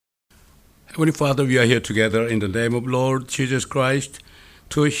Heavenly Father, we are here together in the name of Lord Jesus Christ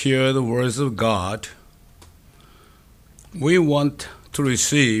to hear the words of God. We want to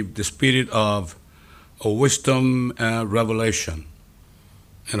receive the spirit of wisdom and revelation,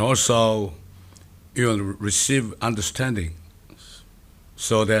 and also receive understanding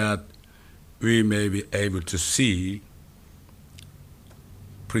so that we may be able to see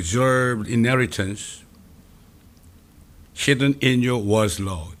preserved inheritance hidden in your words,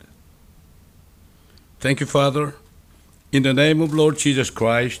 Lord. Thank you, Father. In the name of Lord Jesus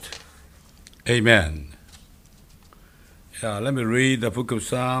Christ, amen. Let me read the book of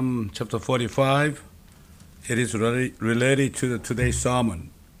Psalm chapter 45. It is related to today's sermon.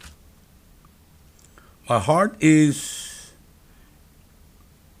 My heart is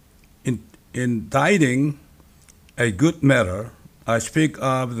inditing a good matter. I speak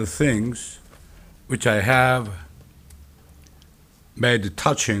of the things which I have made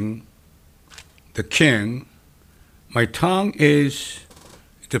touching the king. My tongue is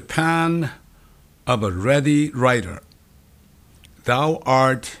the pen of a ready writer. Thou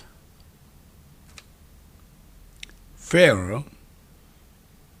art fairer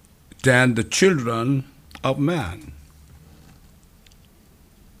than the children of man.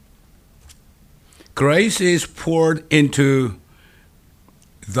 Grace is poured into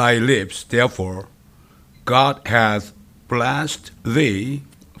thy lips, therefore God hath blessed thee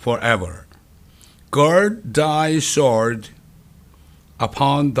forever. Gird thy sword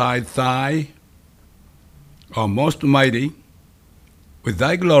upon thy thigh, O most mighty, with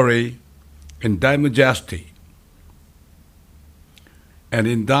thy glory and thy majesty. And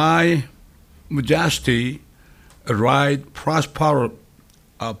in thy majesty ride prosperously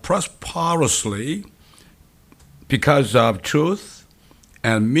because of truth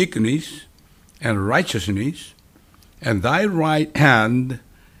and meekness and righteousness, and thy right hand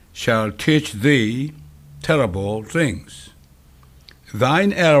shall teach thee terrible things.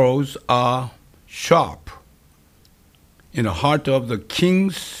 Thine arrows are sharp in the heart of the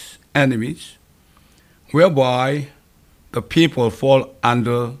king's enemies, whereby the people fall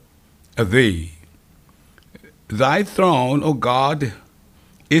under thee. Thy throne, O God,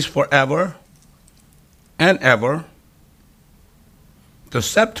 is forever and ever. The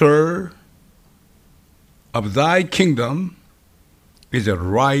scepter of thy kingdom is a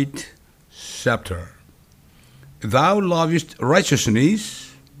right scepter. Thou lovest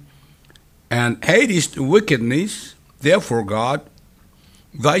righteousness and hatest wickedness. Therefore God,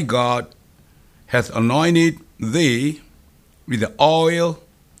 thy God, hath anointed thee with the oil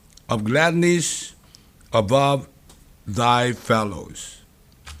of gladness above thy fellows.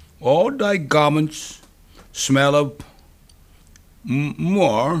 All thy garments smell of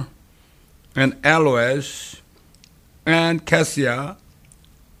myrrh and aloes and cassia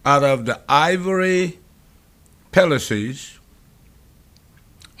out of the ivory palaces,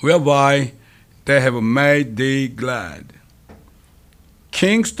 whereby they have made thee glad.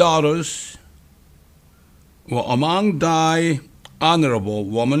 King's daughters were among thy honorable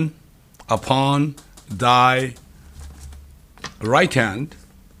women upon thy right hand.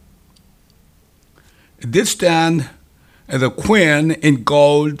 Did stand the queen in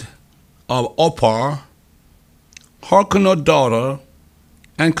gold of Ophir. Hearken, O daughter,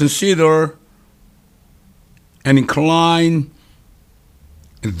 and consider and incline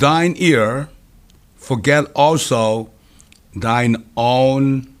thine ear. Forget also thine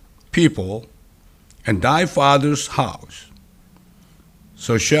own people and thy father's house.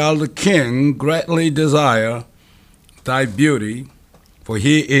 So shall the king greatly desire thy beauty, for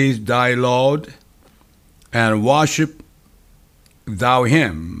he is thy Lord, and worship thou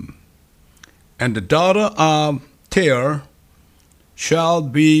him. And the daughter of Tyre shall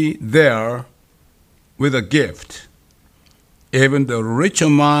be there with a gift. Even the rich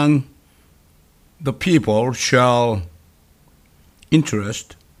among the people shall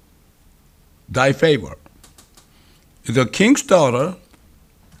interest thy favor. The king's daughter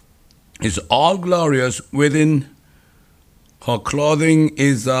is all glorious within. Her clothing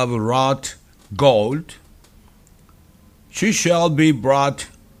is of wrought gold. She shall be brought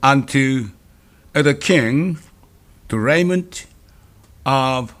unto the king to raiment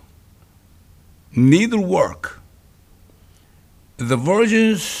of needlework. The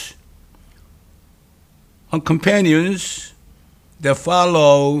virgins, her companions that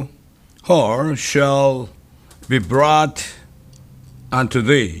follow her, shall be brought unto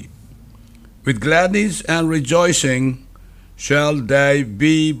thee. With gladness and rejoicing shall they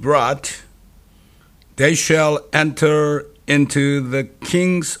be brought. They shall enter into the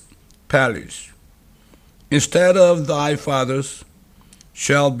king's palace. Instead of thy fathers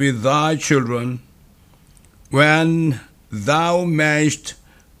shall be thy children, when thou mayest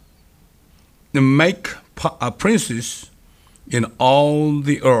make princes in all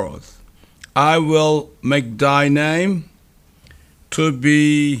the earth. I will make thy name to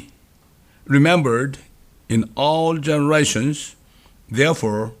be remembered in all generations.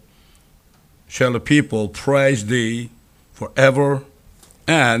 Therefore shall the people praise thee forever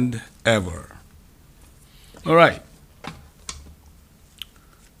and ever. All right.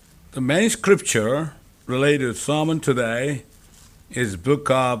 The main scripture related to the sermon today is the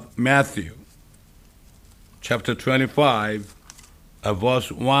book of Matthew, chapter 25, verse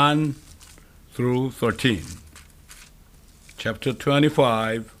 1 through 13. Chapter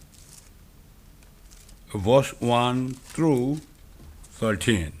 25, verse 1 through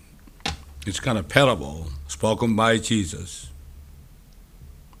 13. It's kind of parable spoken by Jesus.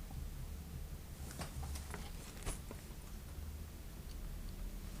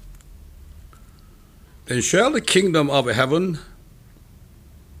 Then shall the kingdom of heaven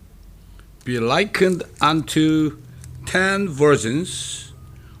be likened unto 10 virgins,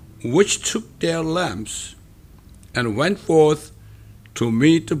 which took their lamps and went forth to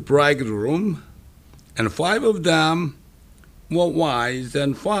meet the bridegroom, and 5 of them were wise,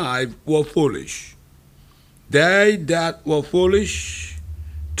 and 5 were foolish. They that were foolish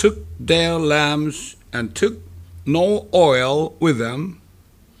took their lamps and took no oil with them,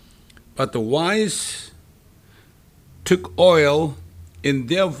 but the wise took oil in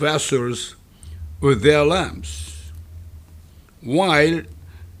their vessels with their lamps. While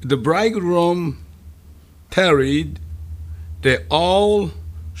the bridegroom tarried, they all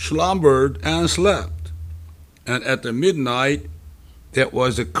slumbered and slept. And at the midnight there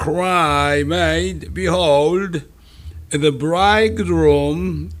was a cry made, Behold, the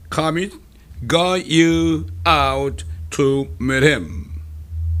bridegroom cometh, go you out to meet him.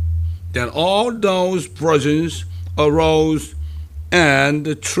 Then all those virgins arose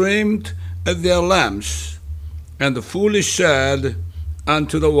and trimmed their lamps. And the foolish said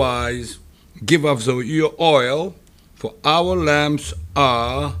unto the wise, Give us your oil, for our lamps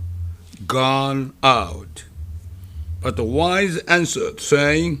are gone out. But the wise answered,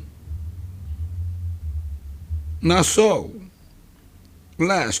 saying, Not so,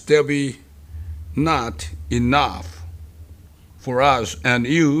 lest there be not enough for us and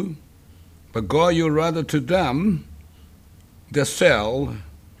you, but go you rather to them that sell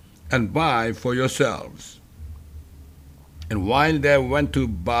and buy for yourselves. And while they went to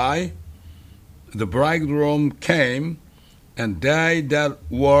buy, the bridegroom came, and they that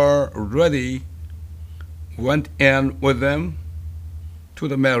were ready went in with them to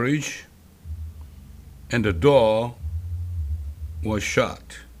the marriage, and the door was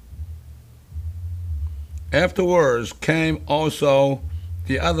shut. Afterwards came also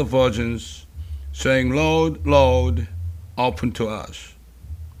the other virgins, saying, Lord, Lord, open to us.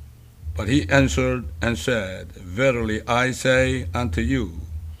 But he answered and said, Verily I say unto you,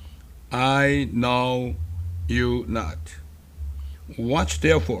 I know you not. Watch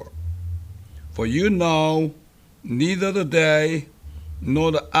therefore, for you know neither the day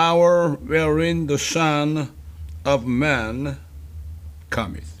nor the hour wherein the Son of Man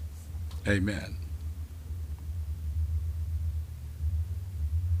cometh. Amen.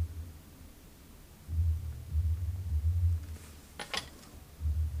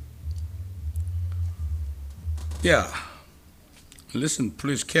 Yeah, listen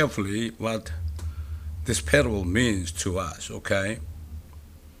please carefully what this parable means to us, okay?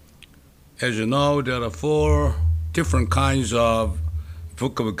 As you know, there are 4 different kinds of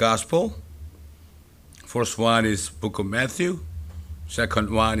book of gospel. First one is book of Matthew.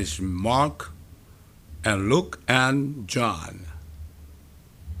 Second one is Mark and Luke and John.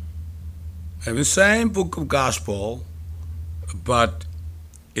 And the same book of gospel, but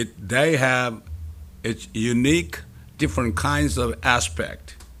they have its unique, different kinds of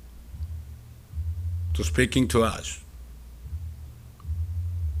aspect to speaking to us.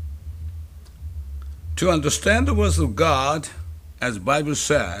 To understand the words of God, as the Bible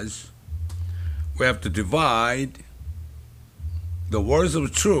says, we have to divide the words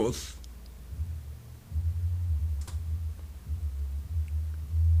of truth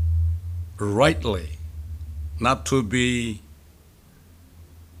rightly, not to be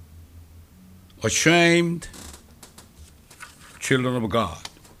ashamed children of God.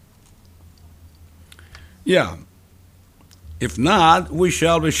 Yeah. If not, we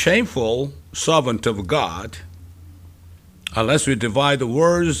shall be shameful servant of God unless we divide the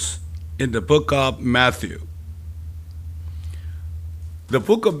words in the book of Matthew. The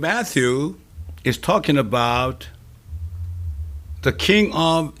book of Matthew is talking about the King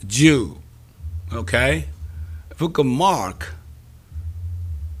of Jew. Okay? The book of Mark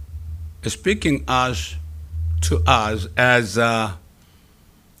is speaking to us as a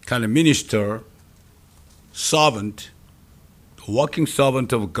kind of minister, servant, walking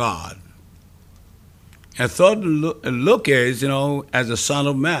servant of God. And third, Luke is, as a son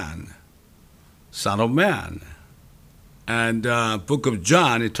of man. Son of man. And book of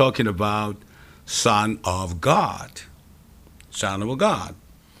John is talking about Son of God. Son of God.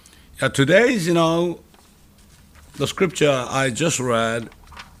 Today's, the scripture I just read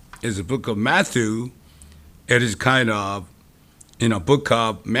is the book of Matthew. It is kind of, book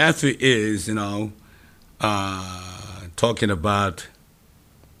of Matthew is, talking about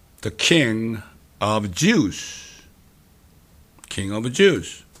the King of Jews. King of the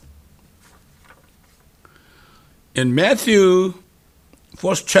Jews. In Matthew,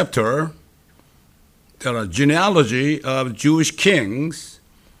 first chapter, there are genealogy of Jewish kings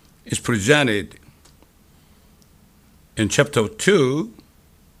is presented. In chapter 2,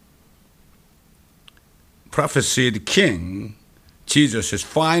 prophesied king, Jesus is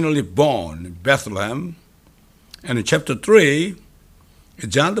finally born in Bethlehem. And in chapter 3,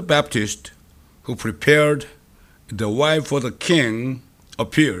 John the Baptist, who prepared the way for the king,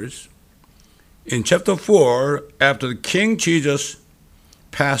 appears. In chapter 4, after the King Jesus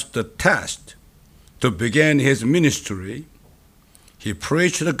passed the test to begin his ministry, he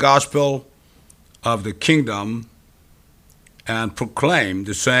preached the gospel of the kingdom and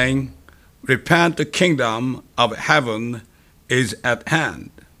proclaimed, saying, "Repent, the kingdom of heaven is at hand."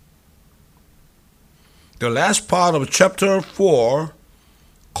 The last part of chapter 4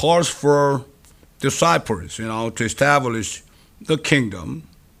 calls for disciples, to establish the kingdom.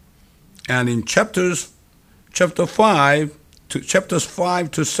 And in chapters 5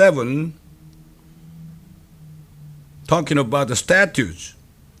 to 7, talking about the statutes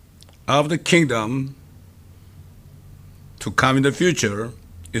of the kingdom to come in the future,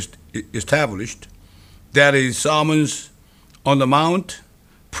 is established. That is sermons on the mount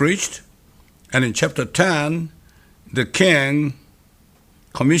preached. And in chapter 10, the king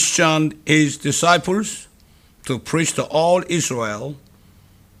commissioned his disciples to preach to all Israel.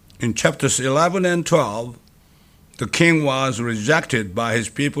 In chapters 11 and 12, the king was rejected by his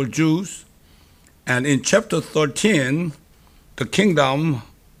people, Jews. And in chapter 13, the kingdom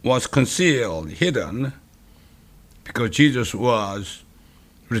was concealed, hidden, because Jesus was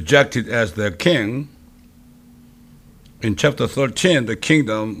rejected as their king. In chapter 13, the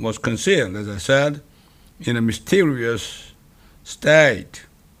kingdom was concealed, as I said, in a mysterious state,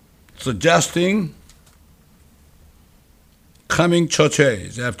 suggesting coming church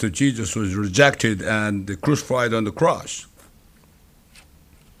age after Jesus was rejected and crucified on the cross.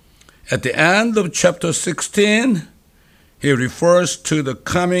 At the end of chapter 16, he refers to the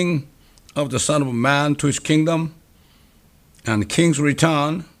coming of the Son of Man to his kingdom and the king's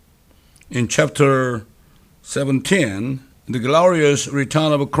return. In chapter 17, the glorious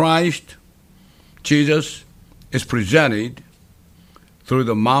return of Christ, Jesus, is presented through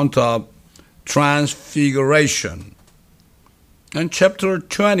the Mount of Transfiguration. And chapter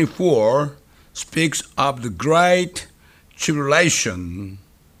 24 speaks of the great tribulation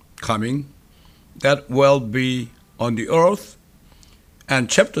coming that will be on the earth. And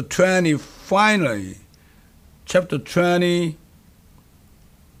chapter 25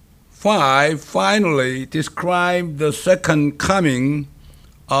 finally describes the second coming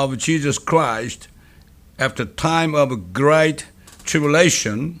of Jesus Christ after time of great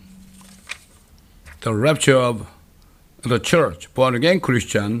tribulation, the rapture of the church, born-again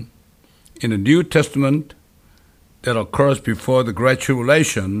Christian, in the New Testament that occurs before the Great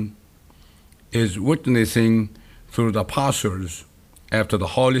Tribulation is witnessing through the apostles after the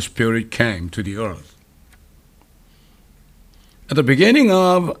Holy Spirit came to the earth. At the beginning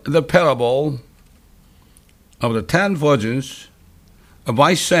of the parable of the 10 virgins,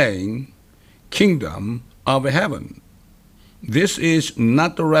 by saying, "Kingdom of heaven," this is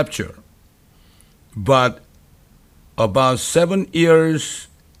not the rapture, but about 7 years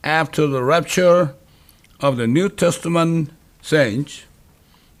after the rapture of the New Testament saints,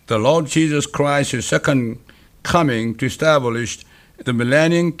 the Lord Jesus Christ's second coming to establish the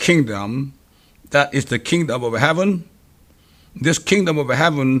millennium kingdom, that is the kingdom of heaven. This kingdom of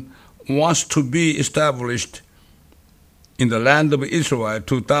heaven wants to be established in the land of Israel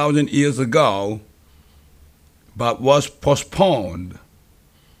 2,000 years ago, but was postponed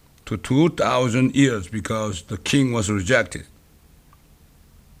to 2,000 years because the king was rejected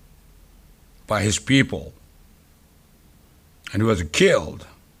by his people and he was killed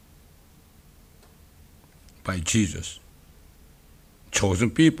by Jesus. chosen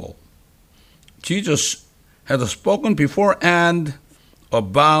people. Jesus had spoken beforehand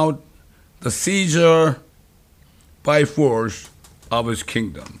about the seizure by force of his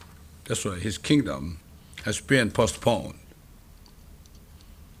kingdom. That's why his kingdom has been postponed.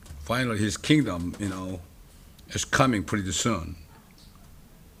 Finally, his kingdom, is coming pretty soon.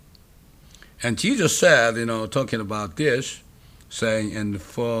 And Jesus said, talking about this, saying,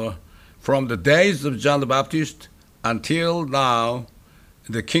 from the days of John the Baptist until now,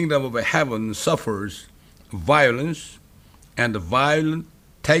 the kingdom of heaven suffers violence, and the violent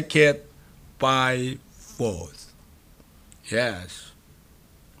take it by force. Yes.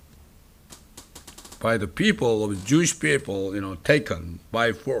 By the people, of Jewish people, taken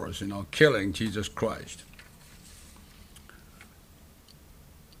by force, killing Jesus Christ.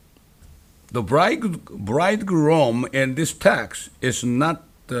 The bridegroom in this text is not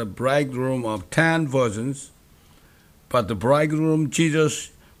the bridegroom of 10 virgins, but the bridegroom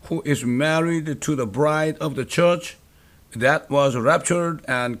Jesus, who is married to the bride of the church that was raptured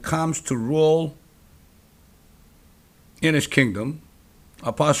and comes to rule in his kingdom.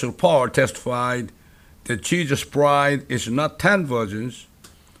 Apostle Paul testified that Jesus' bride is not 10 virgins,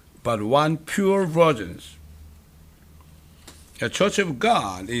 but one pure virgin. The church of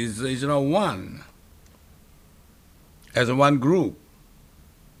God is one, as one group,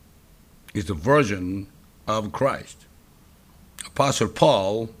 is the virgin of Christ. Apostle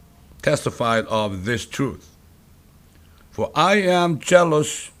Paul testified of this truth. For I am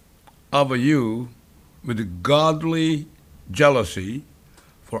jealous of you with godly jealousy,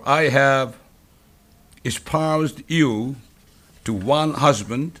 for I have espoused you to one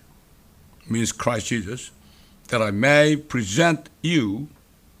husband, means Christ Jesus, that I may present you,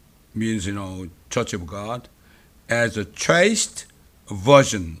 means, Church of God, as a chaste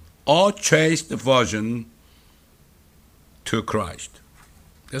virgin, or chaste virgin to Christ.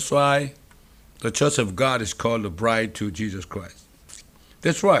 That's why the Church of God is called the bride to Jesus Christ.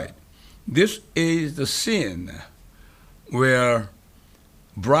 That's right. This is the scene where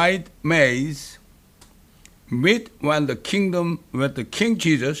bridesmaids meet when the King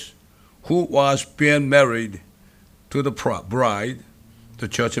Jesus, who was being married to the bride, the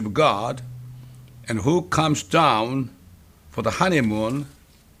Church of God, and who comes down for the honeymoon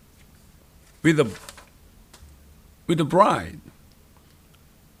with the bride.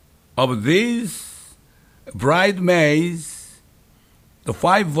 Of these bridesmaids, the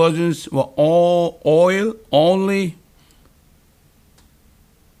 5 virgins were all only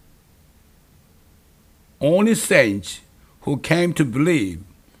saints who came to believe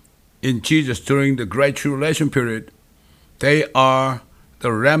in Jesus during the Great Tribulation period. They are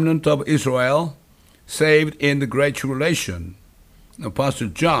the remnant of Israel, saved in the Great Tribulation. Apostle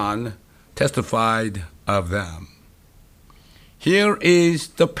John testified of them. Here is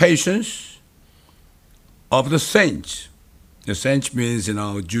the patience of the saints. The saints means,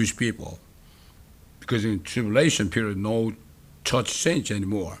 Jewish people. Because in tribulation period, no church saints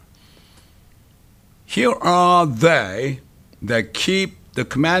anymore. Here are they that keep the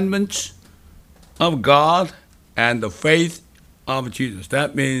commandments of God and the faith of Jesus.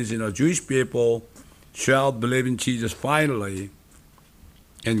 That means, Jewish people shall believe in Jesus finally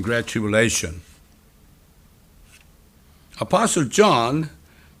in Great Tribulation. Apostle John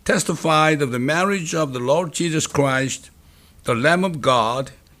testified of the marriage of the Lord Jesus Christ, the Lamb of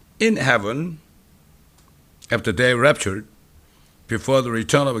God, in heaven after they raptured before the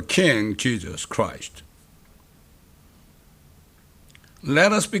return of King Jesus Christ.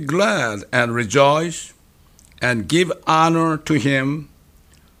 Let us be glad and rejoice and give honor to him,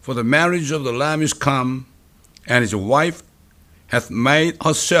 for the marriage of the Lamb is come, and his wife hath made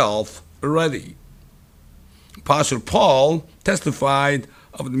herself ready. Apostle Paul testified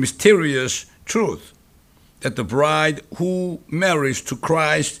of the mysterious truth that the bride who marries to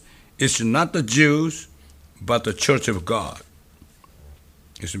Christ is not the Jews, but the Church of God.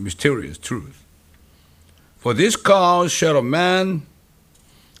 It's a mysterious truth. For this cause shall a man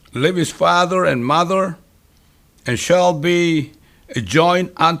leave his father and mother, and shall be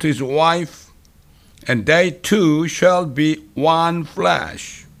joined unto his wife, and they two shall be one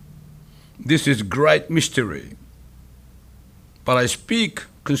flesh. This is great mystery. But I speak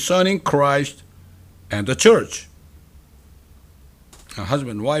concerning Christ and the church. A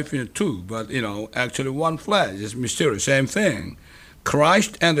husband and wife, two, but, actually one flesh. It's mysterious, same thing.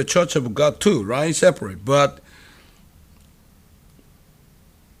 Christ and the church of God too, right? Separate, but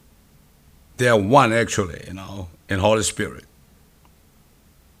they are one actually, in Holy Spirit.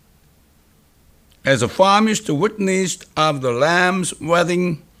 As a psalmist witnessed of the Lamb's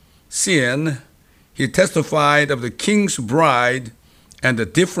wedding scene, he testified of the King's bride and the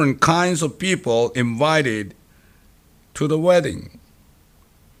different kinds of people invited to the wedding.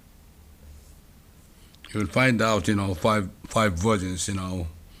 You'll find out, five virgins,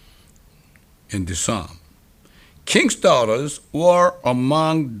 in the psalm. King's daughters were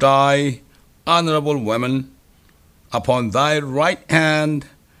among thy honorable women. Upon thy right hand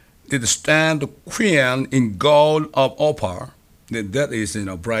did stand the queen in gold of Ophir. That is,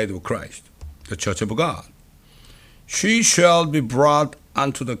 bride of Christ, the church of God. She shall be brought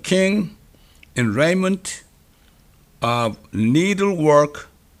unto the king in raiment of needlework,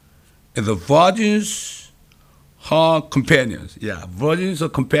 and the virgins her companions. Yeah, virgins or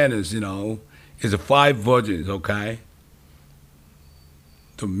companions, is the five virgins, okay?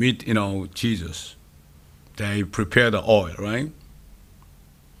 To meet, Jesus. They prepare the oil, right?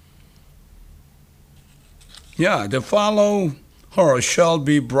 Yeah, the follow her shall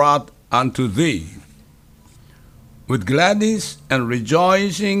be brought unto thee. With gladness and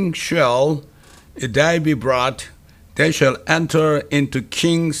rejoicing shall they be brought. They shall enter into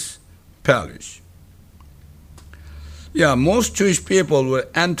king's palace. Yeah, most Jewish people will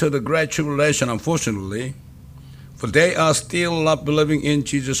enter the Great Tribulation, unfortunately, for they are still not believing in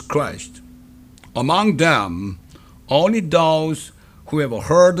Jesus Christ. Among them, only those who have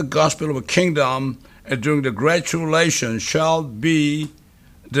heard the gospel of the kingdom during the Great Tribulation shall be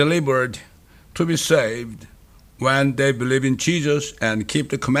delivered to be saved when they believe in Jesus and keep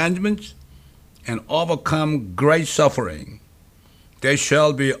the commandments and overcome great suffering. They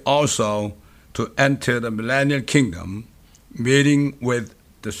shall be also to enter the millennial kingdom, meeting with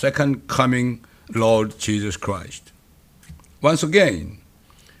the second coming Lord Jesus Christ. Once again,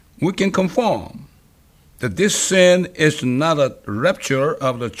 we can confirm that this sin is not a rapture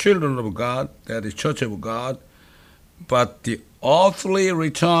of the children of God, that is, church of God, but the earthly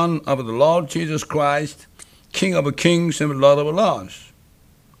return of the Lord Jesus Christ, King of kings and Lord of lords.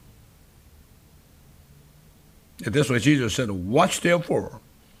 And that's why Jesus said, watch therefore,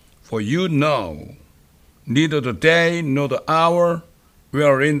 for you know neither the day nor the hour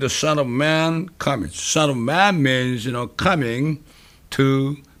wherein the Son of Man cometh. Son of Man means, coming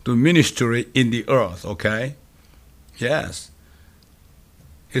to the ministry in the earth, okay? Yes.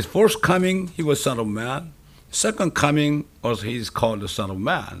 His first coming, he was Son of Man. Second coming, also he is called the Son of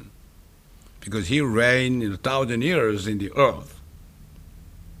Man, because he reigned 1,000 years in the earth.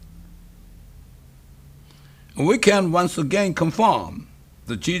 We can once again confirm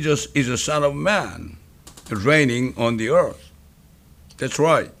that Jesus is the Son of Man, reigning on the earth. That's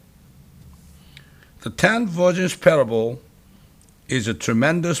right. The 10 virgins parable is a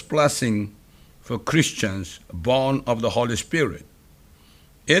tremendous blessing for Christians born of the Holy Spirit.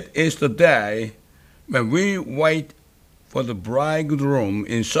 It is the day when we wait for the bridegroom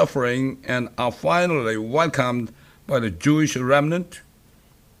in suffering and are finally welcomed by the Jewish remnant.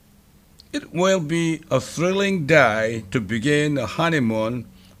 It will be a thrilling day to begin a honeymoon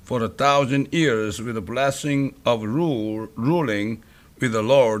for 1,000 years with the blessing of ruling with the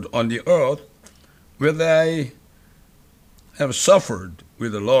Lord on the earth, where they have suffered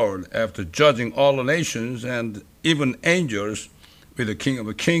with the Lord after judging all the nations and even angels with the King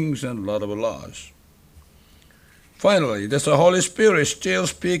of kings and Lord of lords. Finally, there's the Holy Spirit still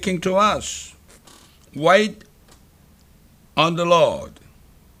speaking to us. Wait on the Lord.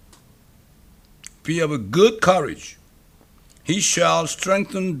 Be of good courage. He shall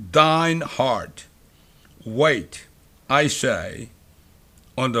strengthen thine heart. Wait, I say,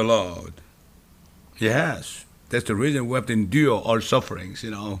 on the Lord. Yes, that's the reason we have to endure all sufferings,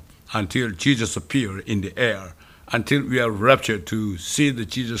 until Jesus appears in the air, until we are raptured to see the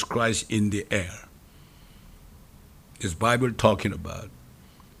Jesus Christ in the air. Is Bible talking about?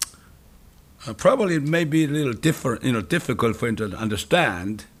 Probably it may be a little different, difficult for you to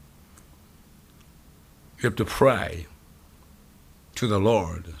understand. You have to pray to the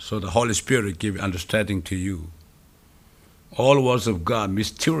Lord so the Holy Spirit give understanding to you. All words of God,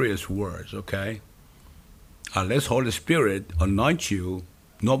 mysterious words, okay? Unless Holy Spirit anoints you,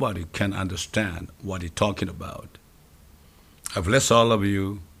 nobody can understand what he's talking about. I bless all of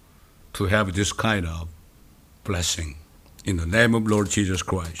you to have this kind of blessing. In the name of Lord Jesus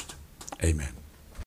Christ, amen.